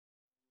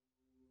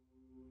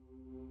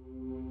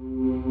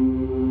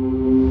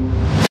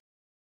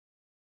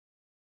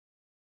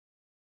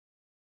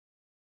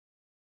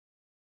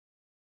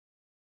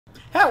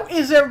How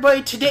is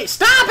everybody today?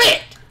 Stop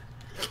it!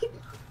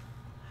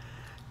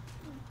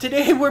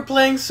 Today we're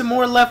playing some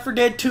more Left 4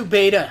 Dead 2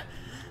 beta.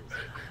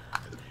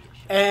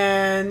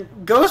 And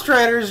Ghost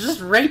Rider is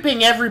just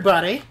raping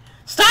everybody.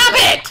 Stop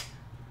it!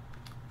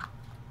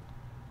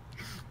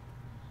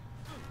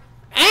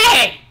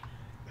 Hey!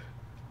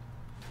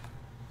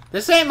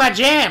 This ain't my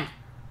jam.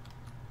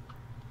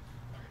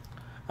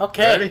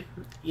 Okay. Ready?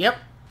 Yep.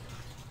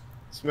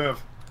 Smooth.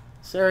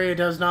 This area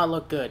does not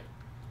look good.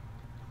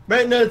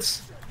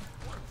 Maintenance!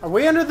 Are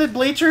we under the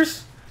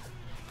bleachers?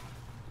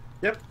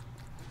 Yep.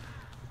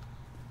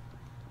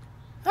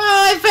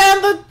 Oh, I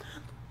found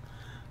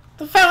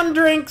the fountain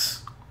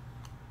drinks.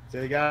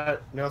 So you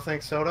got no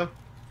thanks soda?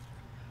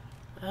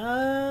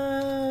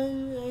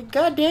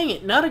 God dang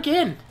it, not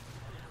again.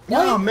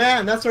 Oh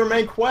man, that's our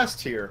main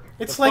quest here.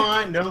 It's to like-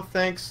 find no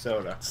thanks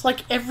soda. It's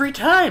like every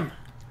time.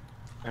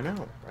 I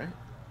know, right?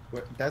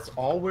 That's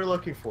all we're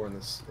looking for in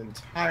this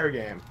entire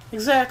game.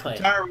 Exactly.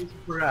 Entire reason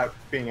for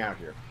being out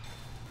here.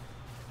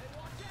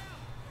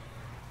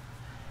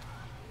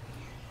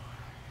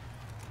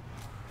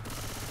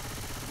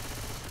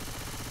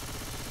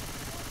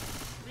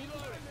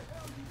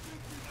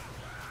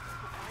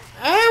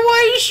 Hey,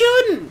 why are you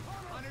shooting?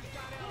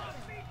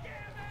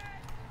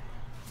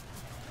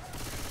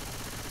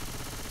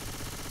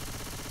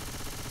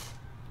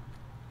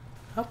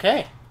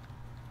 Okay.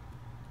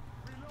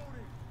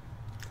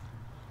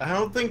 I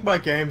don't think my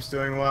game's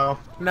doing well.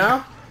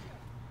 No?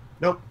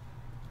 Nope.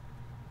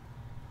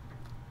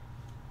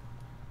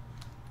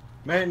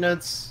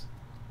 Maintenance.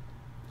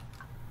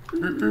 I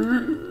made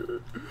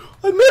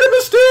a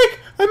mistake!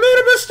 I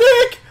made a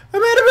mistake! I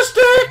made a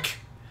mistake!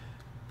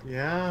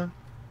 Yeah.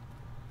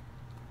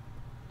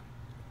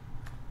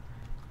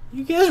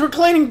 You guys were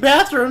cleaning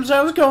bathrooms.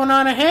 I was going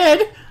on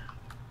ahead.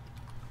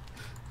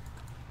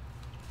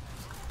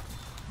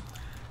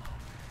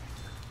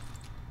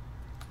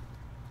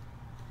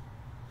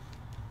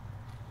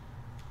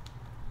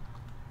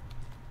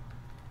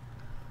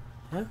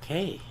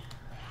 Okay.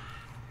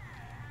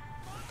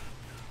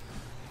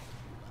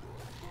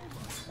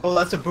 Oh,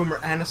 that's a boomer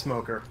and a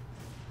smoker.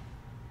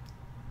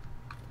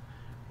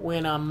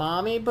 When a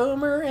mommy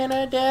boomer and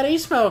a daddy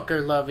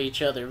smoker love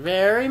each other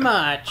very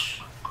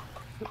much.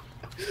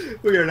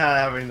 We are not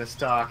having this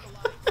talk.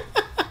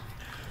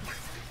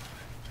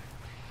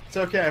 It's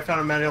okay, I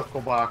found a medical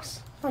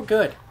box. Oh,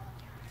 good.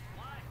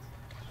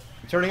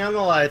 I'm turning on the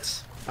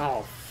lights.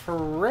 Oh,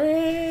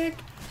 frick.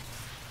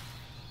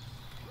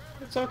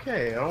 It's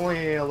okay, it only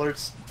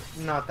alerts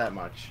not that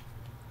much.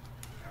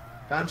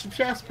 Found some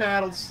chest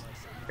paddles.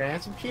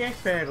 Found some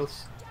chest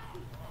paddles.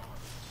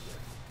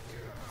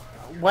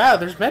 Wow,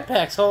 there's med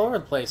packs all over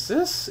the place.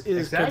 This is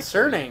Exactly.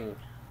 concerning.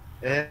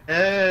 It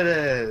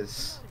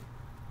is.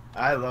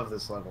 I love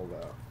this level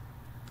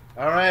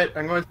though. Alright,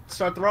 I'm going to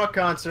start the rock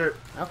concert.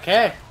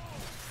 Okay.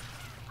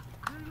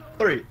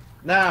 3,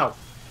 now.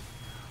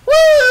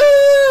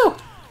 Woo!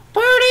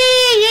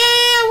 Party!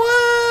 Yeah,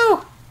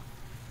 woo!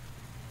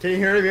 Can you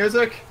hear the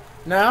music?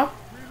 No?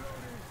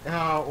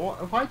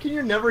 Why can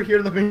you never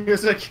hear the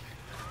music?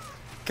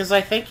 Because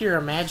I think you're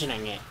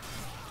imagining it.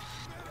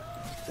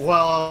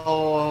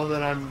 Well,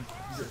 then I'm...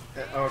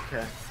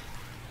 okay.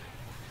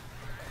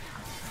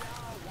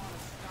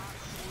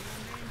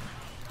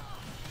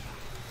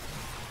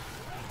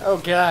 Oh,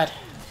 God.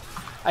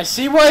 I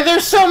see why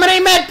there's so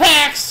many med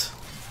packs!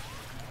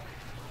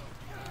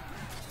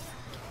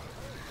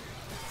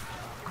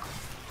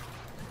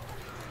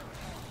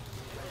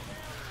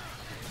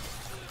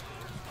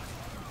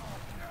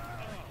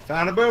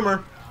 Found a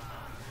boomer.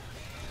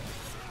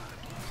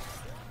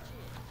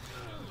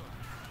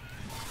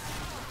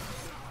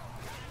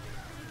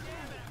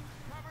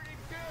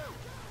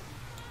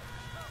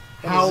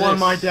 How is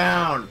am I this?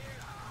 down?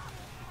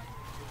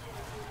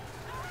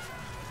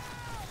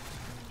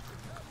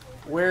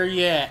 Where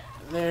you at?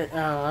 There.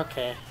 Oh,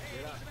 okay.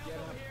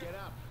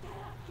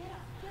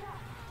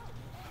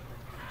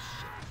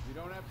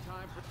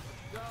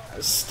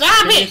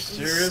 Stop Can you it!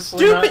 seriously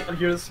Stupid! not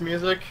hear this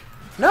music?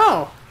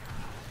 No!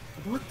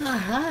 What the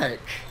heck?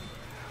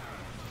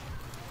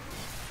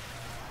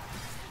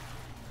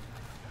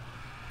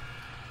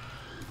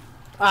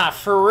 Ah,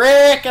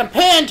 frick! I'm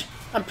pinned!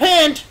 I'm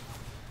pinned!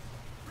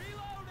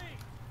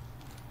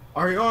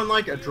 Are you on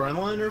like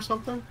adrenaline or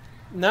something?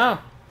 No.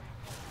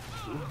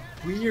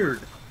 Weird.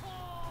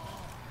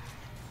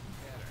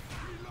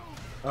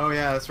 Oh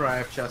yeah, that's right, I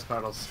have chest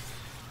paddles.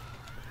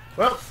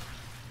 Well.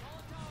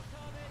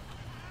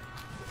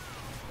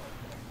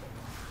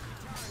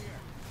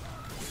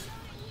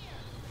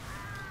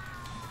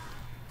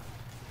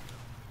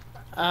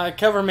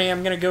 Cover me.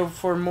 I'm gonna go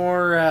for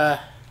more, Stand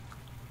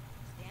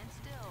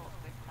still.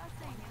 Quit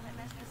fussing. You might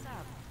mess this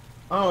up.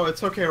 Oh,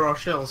 it's okay,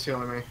 Rochelle's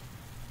healing me.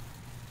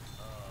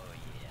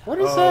 What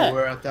is Oh, that?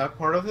 we're at that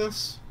part of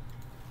this?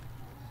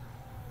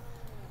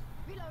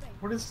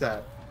 What is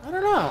that? I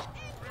don't know.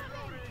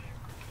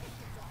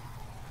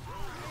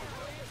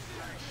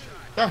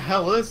 The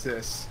hell is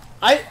this?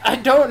 I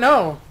don't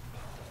know.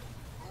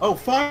 Oh,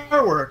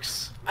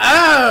 fireworks!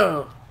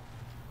 Oh!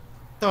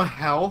 The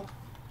hell?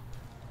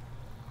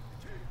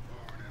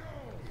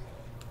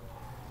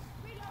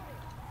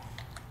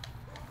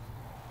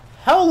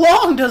 How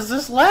long does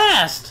this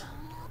last?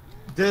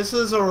 This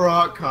is a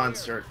rock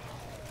concert.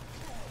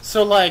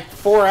 So like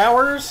 4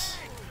 hours?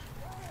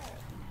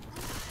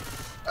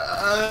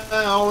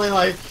 Only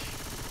like...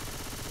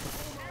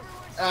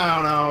 I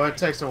don't know, it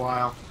takes a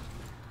while.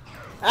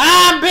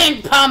 I'm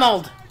being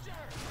pummeled!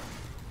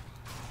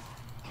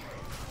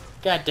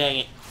 God dang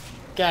it.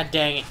 God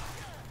dang it.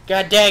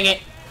 God dang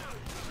it.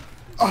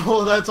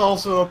 Oh, that's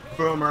also a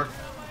boomer.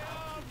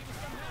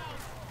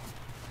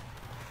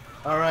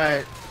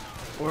 Alright.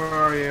 Where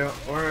are you?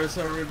 Where is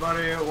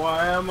everybody?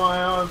 Why am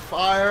I on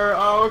fire?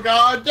 Oh,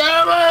 god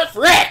damn it!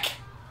 Frick!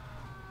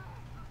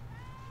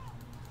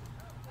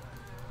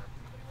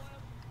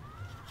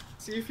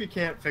 See if you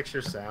can't fix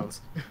your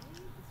sounds.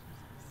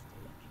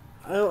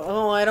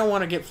 Oh, I don't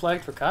want to get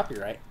flagged for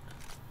copyright.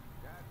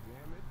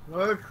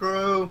 Oh,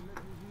 true.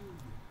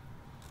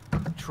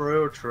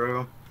 True,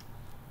 true.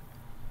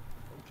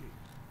 Okay,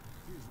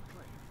 here's the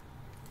plan.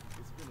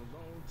 It's been a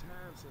long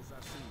time since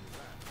I've seen you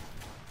ride.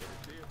 But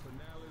if their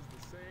finale is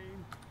the same,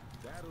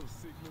 that'll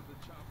signal the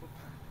chopper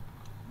pilot.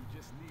 You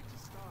just need to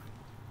start it.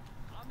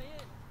 I'm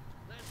in.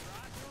 Let's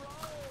rock and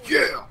roll.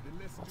 Yeah!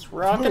 Let's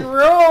rock and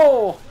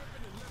roll!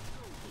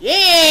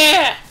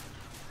 Yeah!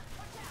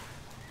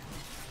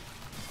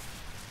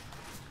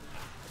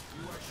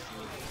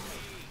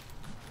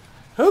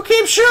 Who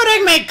keeps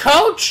shooting me,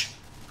 coach?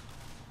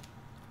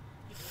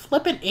 You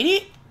flippin'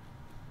 idiot.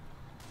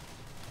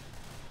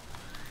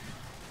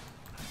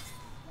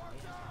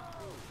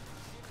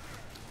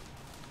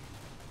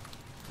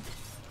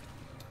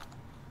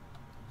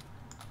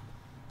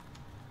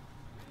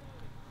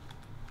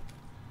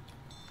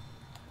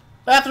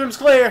 Bathroom's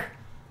clear.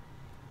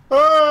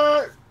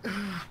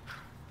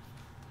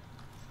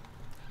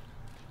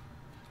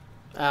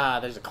 Ah,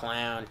 there's a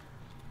clown.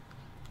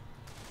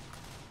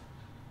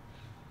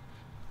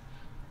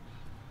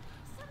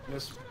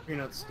 Miss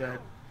Peanut's dead.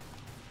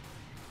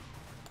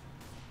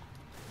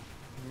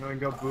 I'm gonna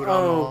go boot on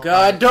Oh all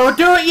god, that. don't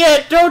do it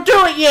yet! Don't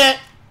do it yet!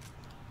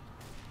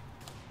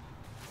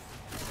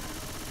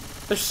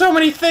 There's so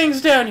many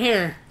things down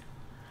here.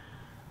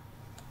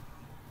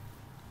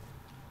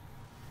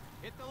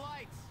 Hit the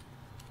lights.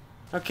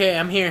 Okay,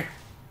 I'm here.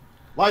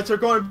 Lights are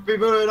going to be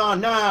booted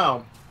on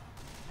now!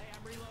 Hey,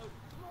 I'm reloading.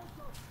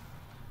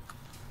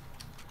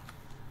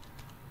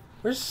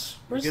 Where's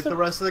Get the... the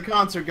rest of the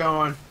concert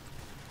going.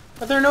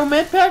 Are there no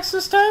med packs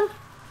this time?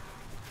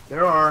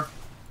 There are.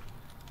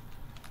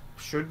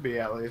 Should be,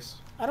 at least.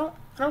 I don't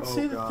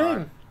see the God.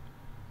 thing.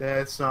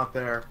 It's not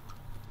there.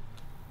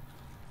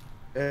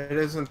 It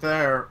isn't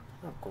there.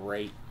 Oh,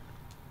 great.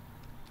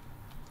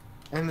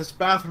 And this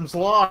bathroom's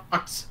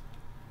locked.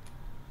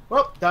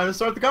 Well, time to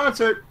start the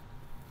concert.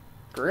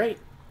 Great.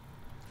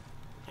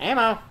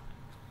 Ammo.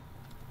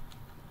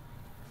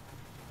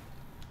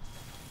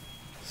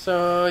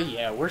 So,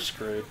 yeah, we're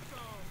screwed.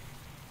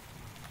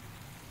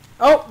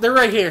 Oh, they're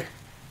right here.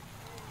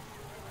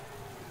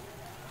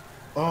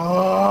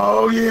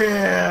 Oh,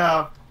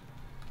 yeah!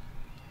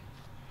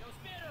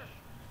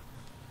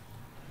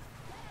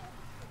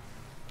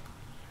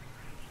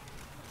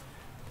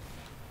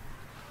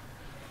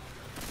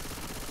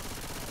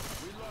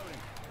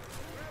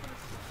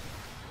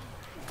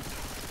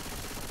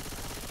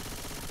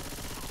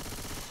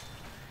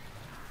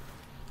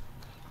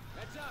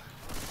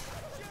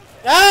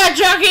 Ah,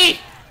 junkie!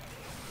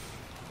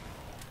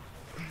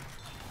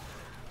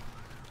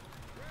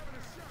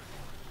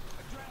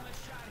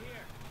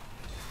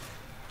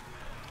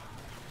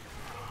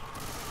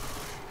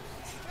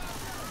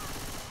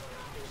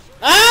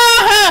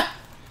 Ah!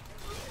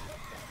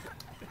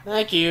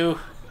 Thank you.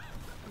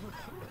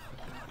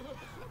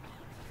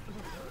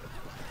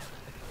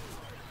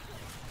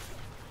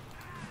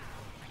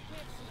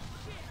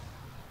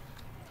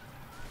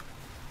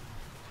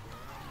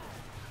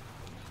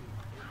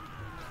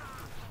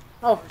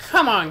 Oh,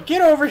 come on,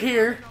 get over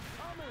here.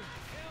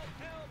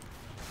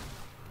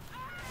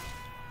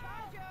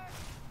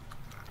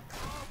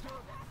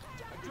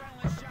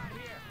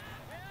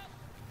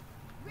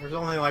 There's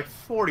only like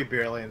 40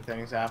 billion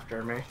things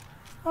after me.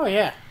 Oh,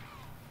 yeah.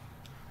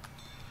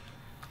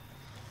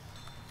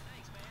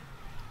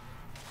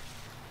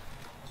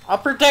 I'll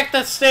protect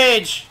the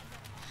stage.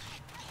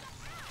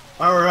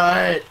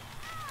 Alright.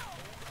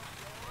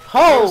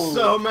 Oh, There's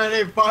so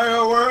many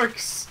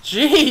fireworks.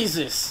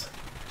 Jesus.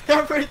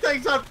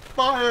 Everything's on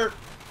fire.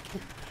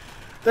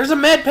 There's a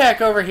med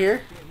pack over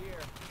here.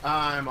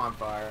 I'm on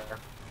fire.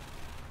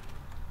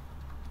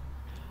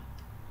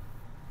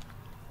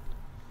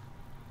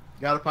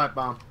 Got a pipe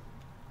bomb.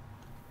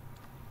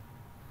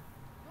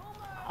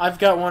 I've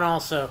got one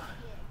also.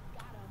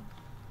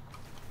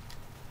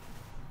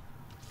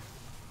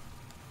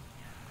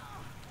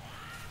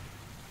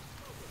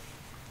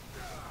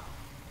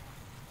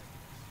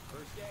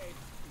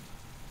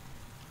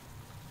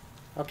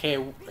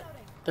 Okay,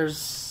 there's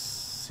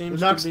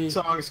seems The next to be.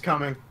 song is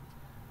coming.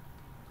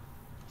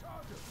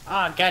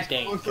 Ah, god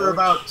dang it. For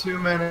about 2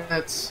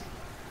 minutes.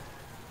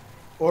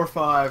 Or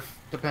 5,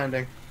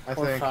 depending, I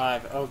Or think.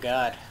 5. Oh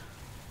god.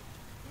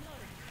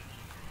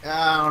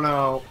 I don't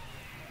know.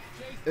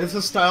 This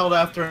is styled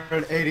after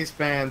an 80s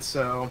band,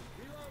 so...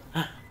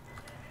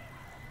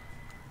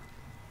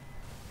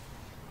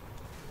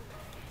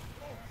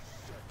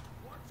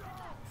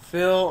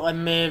 Phil, I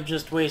may have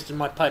just wasted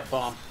my pipe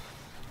bomb.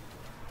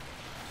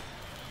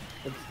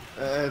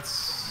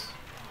 It's...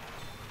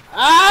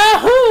 Ah!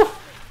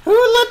 Who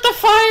lit the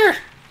fire?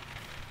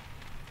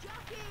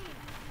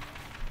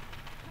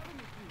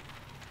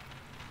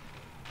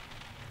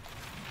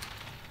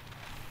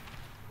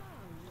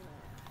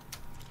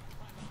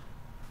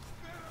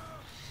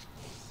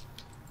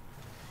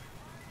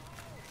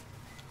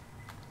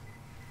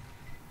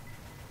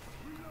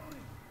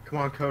 Come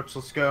on, coach,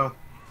 let's go.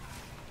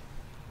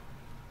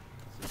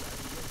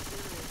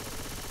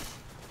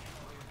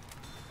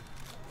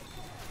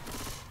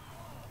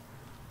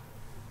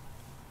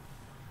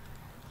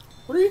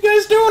 What are you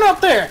guys doing up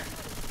there?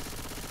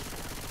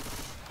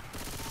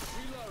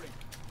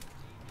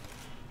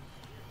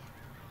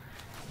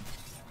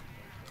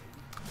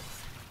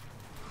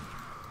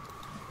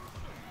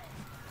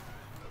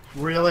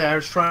 Really? I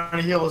was trying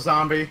to heal a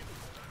zombie.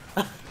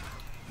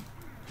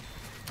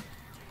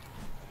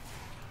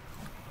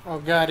 Oh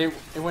god, it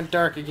went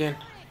dark again.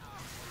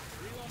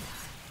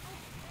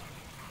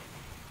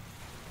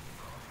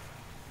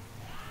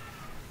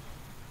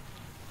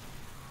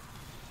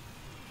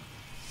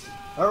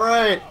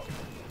 Alright,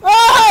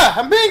 Ah!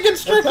 I'm being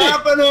what's constricted!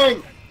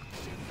 happening?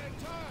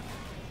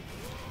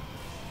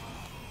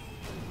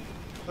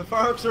 The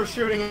fireworks are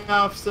shooting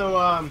off,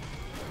 so,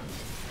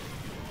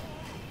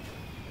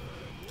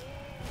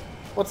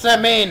 What's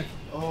that mean?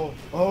 oh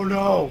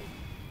no.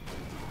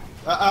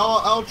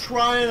 I'll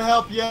try and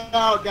help you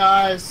out,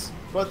 guys,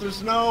 but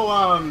there's no,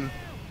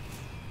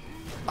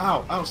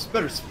 ow,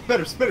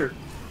 spitter.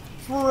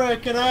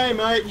 Frickin' A,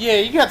 mate. Yeah,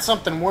 you got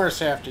something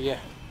worse after you.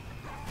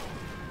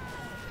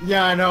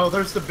 Yeah, I know,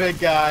 there's the big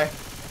guy.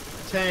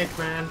 Tank,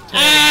 man. Tank.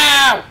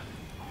 Ow!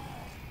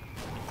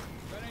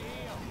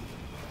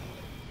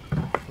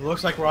 It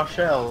looks like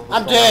Rochelle.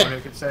 I'm dead. Who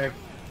could save.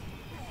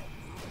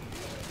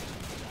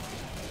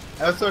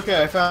 That's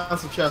okay, I found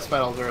some chest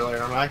battles earlier,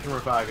 and I can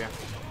revive you.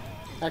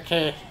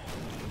 Okay.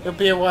 It'll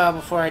be a while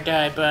before I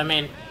die, but I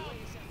mean...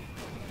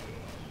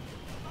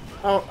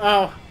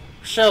 Oh.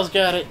 Shell's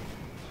got it.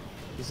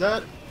 Is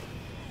that...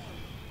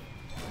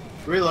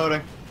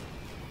 Reloading.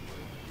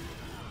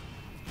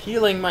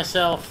 Healing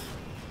myself.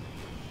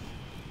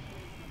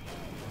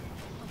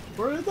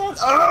 Where did that...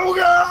 Oh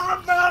god,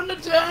 I found the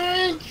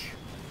tank!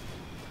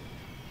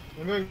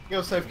 I'm gonna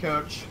go save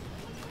Coach.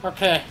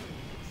 Okay.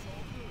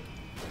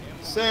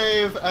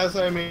 Save, as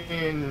I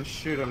mean,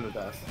 shoot him to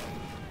death.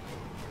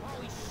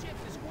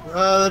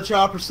 The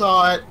chopper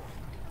saw it.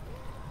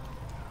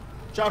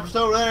 Chopper's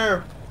over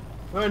there.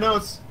 Wait, no,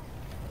 it's...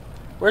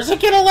 Where's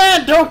it gonna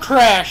land? Don't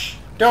crash!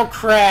 Don't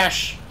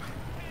crash!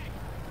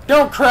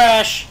 Don't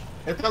crash!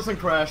 It doesn't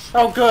crash.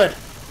 Oh, good.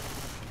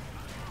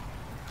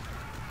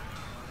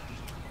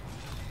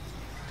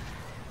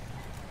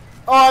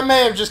 Oh, I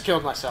may have just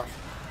killed myself.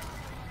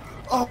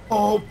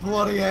 Oh,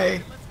 bloody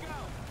A.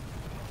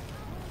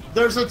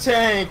 There's a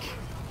tank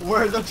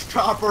where the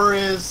chopper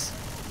is.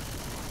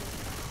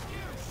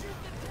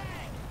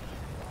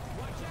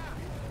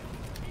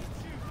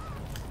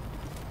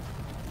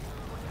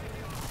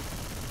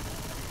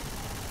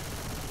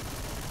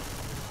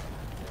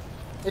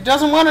 It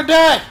doesn't want to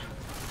die!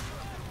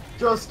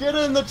 Just get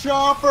in the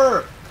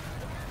chopper!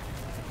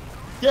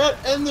 Get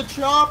in the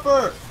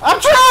chopper! I'm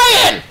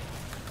trying!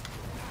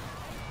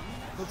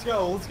 Let's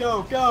go,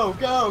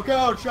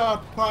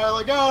 chopper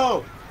pilot,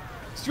 go!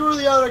 Screw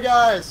the other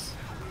guys!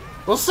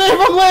 We'll save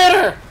them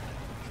later!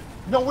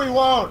 No, we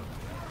won't!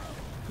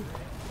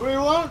 We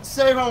won't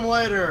save them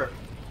later!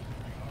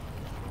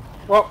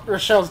 Well,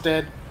 Rochelle's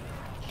dead.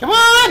 Come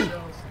on!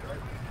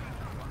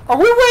 Are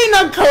we waiting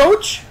on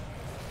Coach?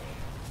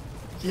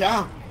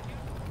 Yeah.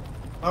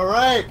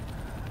 Alright.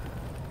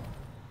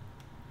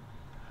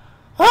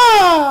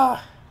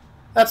 Ah!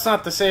 That's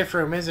not the safe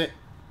room, is it?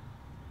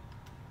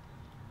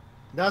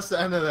 That's the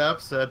end of the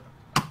episode.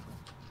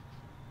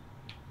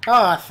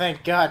 Ah,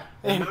 thank God.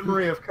 In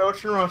memory of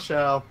Coach and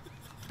Rochelle.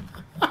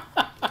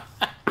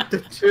 The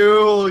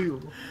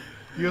two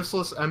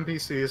useless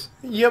NPCs.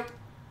 Yep.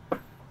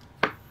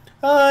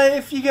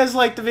 If you guys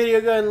liked the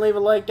video, go ahead and leave a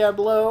like down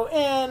below.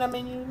 And, I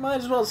mean, you might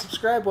as well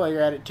subscribe while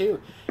you're at it,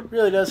 too. It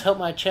really does help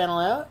my channel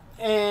out.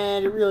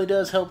 And it really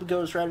does help the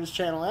Ghost Riders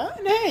channel out.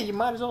 And, hey, you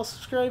might as well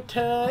subscribe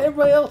to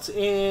everybody else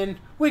in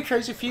We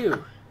Crazy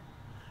Few.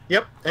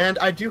 Yep, and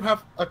I do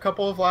have a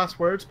couple of last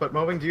words, but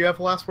Mobinng, do you have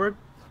a last word?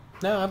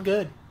 No, I'm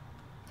good.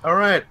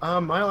 Alright,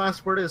 my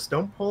last word is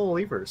don't pull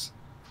the levers.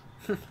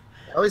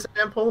 At least I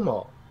can't pull them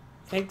all.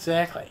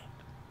 Exactly.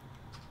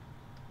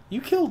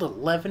 You killed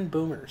 11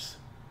 boomers.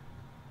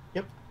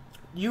 Yep.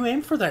 You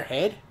aimed for their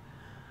head?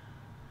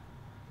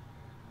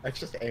 I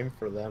just aimed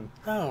for them.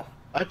 Oh.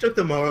 I took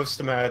the most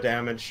amount of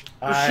damage.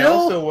 I Michelle?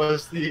 also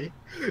was the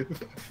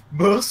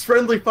most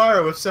friendly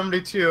fire with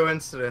 72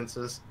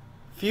 incidences.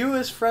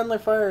 Fewest friendly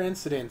fire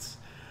incidents.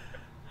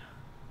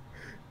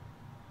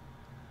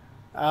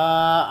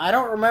 I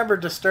don't remember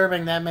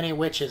disturbing that many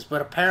witches,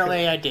 but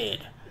apparently I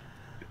did.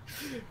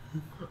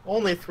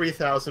 Only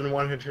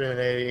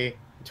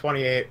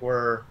 3,128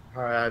 were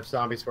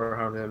zombies were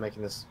harmed in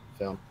making this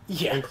film,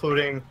 Yeah,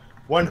 including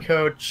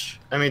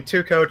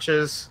two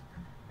coaches,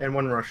 and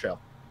one Rochelle.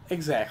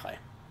 exactly.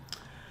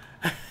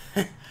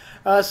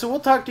 So we'll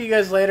talk to you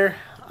guys later.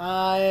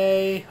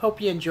 I hope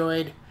you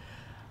enjoyed.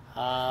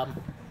 Yeah.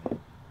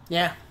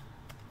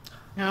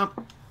 Yep.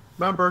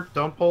 Remember,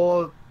 don't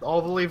pull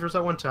all the levers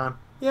at one time.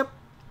 Yep.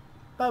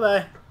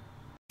 Bye-bye.